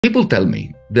People tell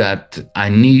me that I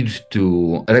need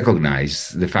to recognize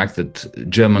the fact that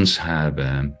Germans have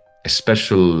a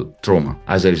special trauma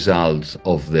as a result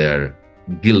of their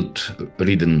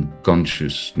guilt-ridden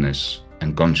consciousness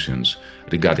and conscience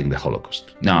regarding the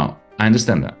Holocaust. Now, I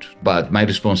understand that, but my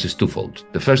response is twofold.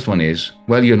 The first one is,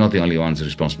 well, you're not the only ones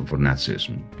responsible for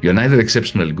Nazism. You're neither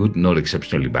exceptionally good nor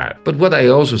exceptionally bad. But what I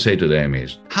also say to them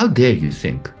is, how dare you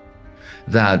think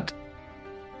that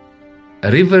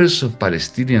rivers of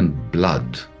Palestinian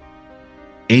blood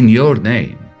in your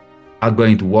name are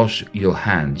going to wash your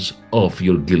hands of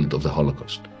your guilt of the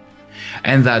Holocaust,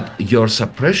 and that your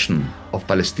suppression of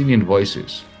Palestinian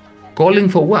voices, calling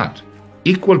for what?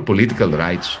 Equal political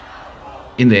rights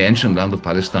in the ancient land of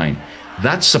Palestine,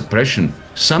 that suppression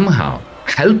somehow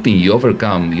helping you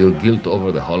overcome your guilt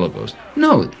over the Holocaust.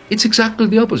 No, it's exactly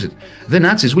the opposite. The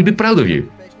Nazis will be proud of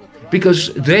you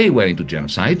because they were into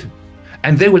genocide,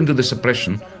 and they went into the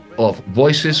suppression of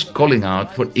voices calling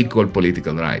out for equal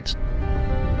political rights.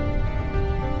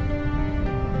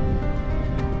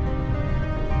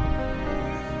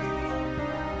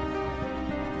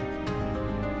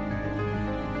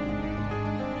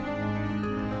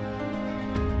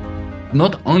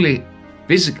 Not only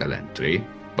physical entry,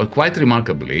 but quite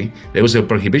remarkably, there was a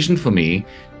prohibition for me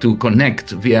to connect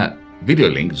via video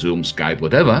link, Zoom, Skype,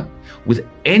 whatever, with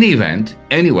any event,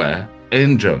 anywhere,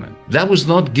 in German. That was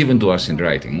not given to us in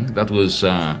writing. That was,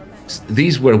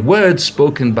 these were words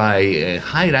spoken by a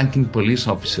high-ranking police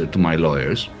officer to my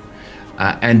lawyers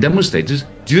and demonstrators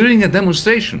during a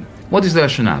demonstration. What is the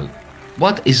rationale?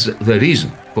 What is the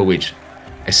reason for which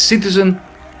a citizen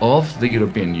of the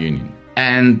European Union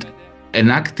and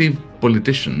an active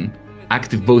politician,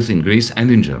 active both in Greece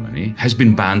and in Germany, has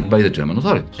been banned by the German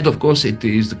authorities? And of course, it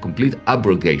is the complete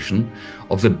abrogation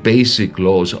of the basic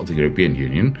laws of the European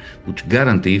Union, which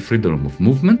guarantee freedom of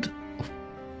movement, of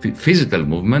physical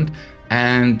movement,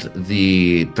 and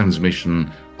the transmission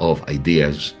of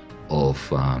ideas of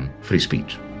free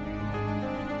speech.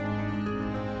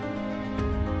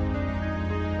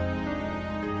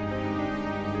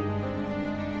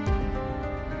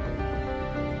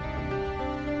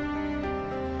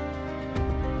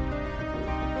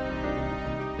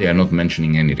 They are not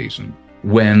mentioning any reason,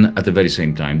 when at the very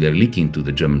same time they're leaking to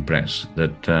the German press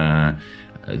that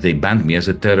they banned me as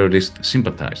a terrorist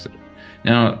sympathizer.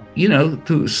 Now, you know,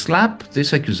 to slap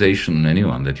this accusation on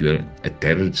anyone that you're a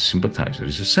terrorist sympathizer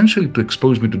is essentially to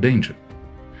expose me to danger.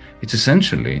 It's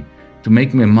essentially to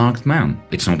make me a marked man.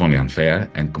 It's not only unfair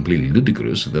and completely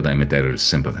ludicrous that I'm a terrorist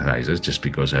sympathizer just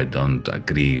because I don't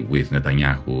agree with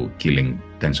Netanyahu killing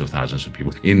tens of thousands of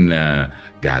people in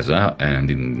Gaza and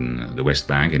in the West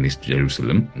Bank and East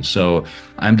Jerusalem. And so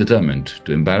I'm determined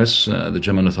to embarrass the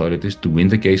German authorities, to win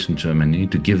the case in Germany,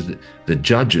 to give the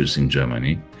judges in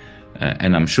Germany,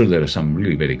 and I'm sure there are some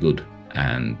really very good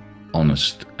and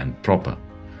honest and proper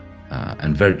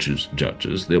and virtuous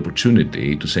judges, the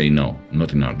opportunity to say no,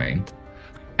 not in our name.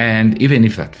 And even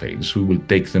if that fails, we will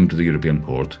take them to the European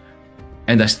Court.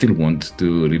 And I still want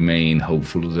to remain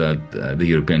hopeful that the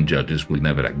European judges will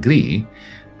never agree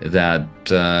that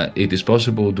it is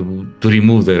possible to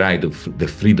remove the right of the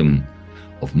freedom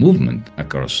of movement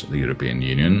across the European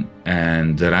Union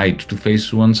and the right to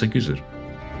face one's accuser.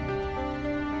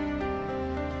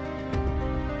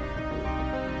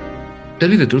 To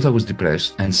tell you the truth, I was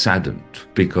depressed and saddened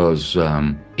because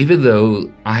even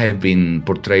though I have been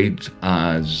portrayed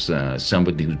as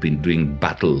somebody who's been doing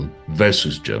battle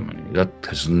versus Germany, that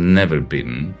has never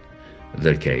been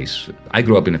the case. I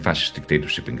grew up in a fascist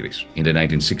dictatorship in Greece in the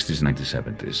 1960s and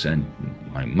 1970s, and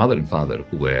my mother and father,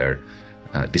 who were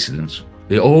dissidents,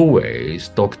 they always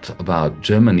talked about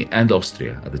Germany and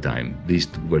Austria at the time. These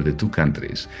were the two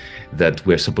countries that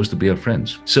were supposed to be our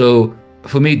friends. So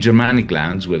for me, Germanic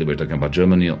lands, whether we're talking about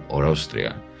Germany or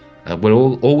Austria, were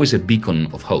always a beacon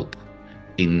of hope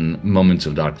in moments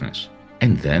of darkness.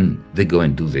 And then they go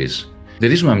and do this. The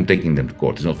reason why I'm taking them to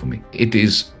court is not for me. It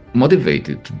is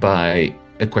motivated by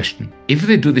a question. If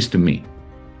they do this to me,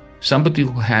 somebody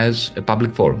who has a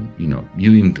public forum, you know,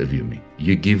 you interview me,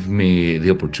 you give me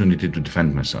the opportunity to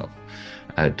defend myself,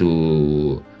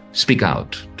 to speak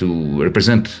out, to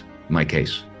represent my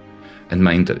case and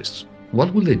my interests,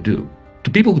 what will they do to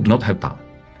people who do not have power?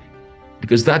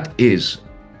 Because that is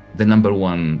the number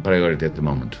one priority at the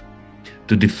moment,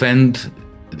 to defend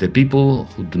the people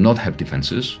who do not have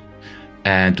defenses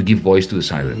and to give voice to the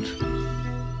silent.